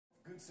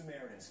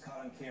Samaritans caught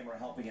on camera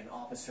helping an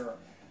officer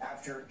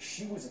after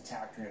she was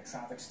attacked during a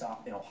traffic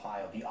stop in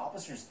Ohio. The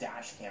officer's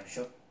dash cam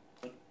showed.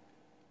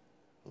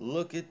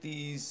 Look at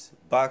these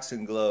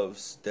boxing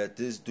gloves that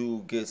this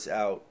dude gets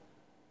out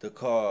the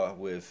car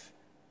with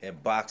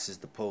and boxes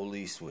the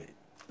police with.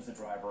 The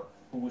driver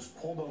who was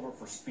pulled over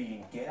for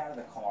speeding get out of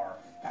the car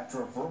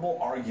after a verbal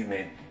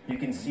argument. You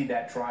can see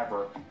that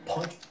driver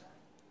punch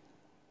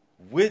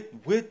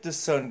with the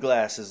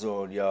sunglasses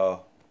on,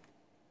 y'all.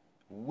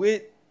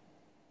 With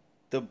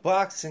the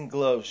boxing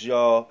gloves,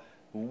 y'all.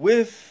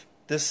 With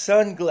the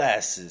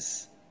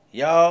sunglasses,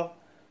 y'all.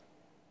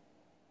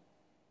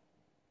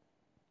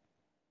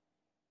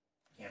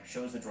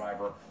 Shows the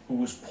driver who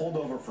was pulled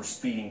over for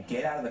speeding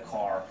get out of the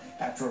car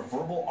after a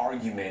verbal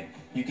argument.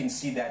 You can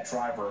see that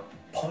driver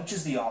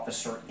punches the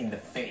officer in the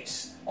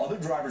face. Other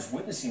drivers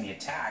witnessing the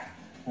attack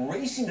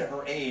racing to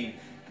her aid.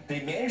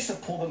 They managed to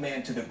pull the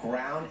man to the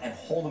ground and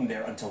hold him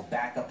there until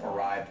backup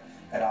arrived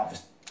at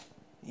office.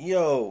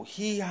 Yo,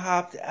 he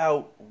hopped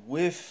out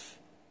with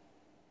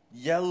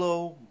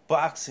yellow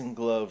boxing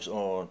gloves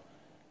on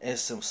and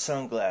some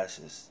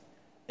sunglasses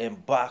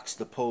and boxed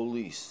the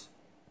police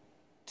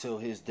till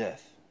his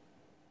death.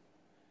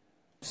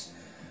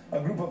 A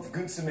group of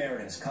Good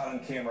Samaritans caught on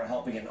camera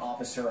helping an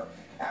officer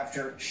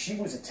after she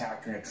was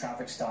attacked during a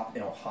traffic stop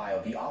in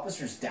Ohio. The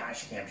officer's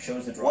dash cam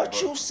shows the driver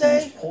what you say?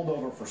 who was pulled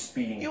over for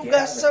speeding. You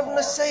got something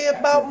to say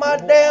about my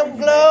damn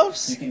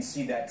gloves? You can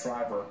see that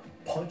driver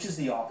punches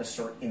the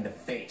officer in the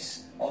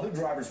face. Other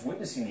drivers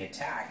witnessing the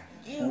attack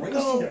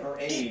racing to her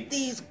aid.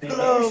 They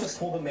managed to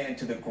pull the man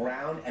to the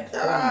ground and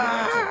hold him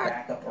there until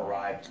backup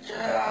arrived.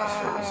 That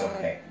officer is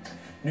okay.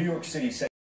 New York City said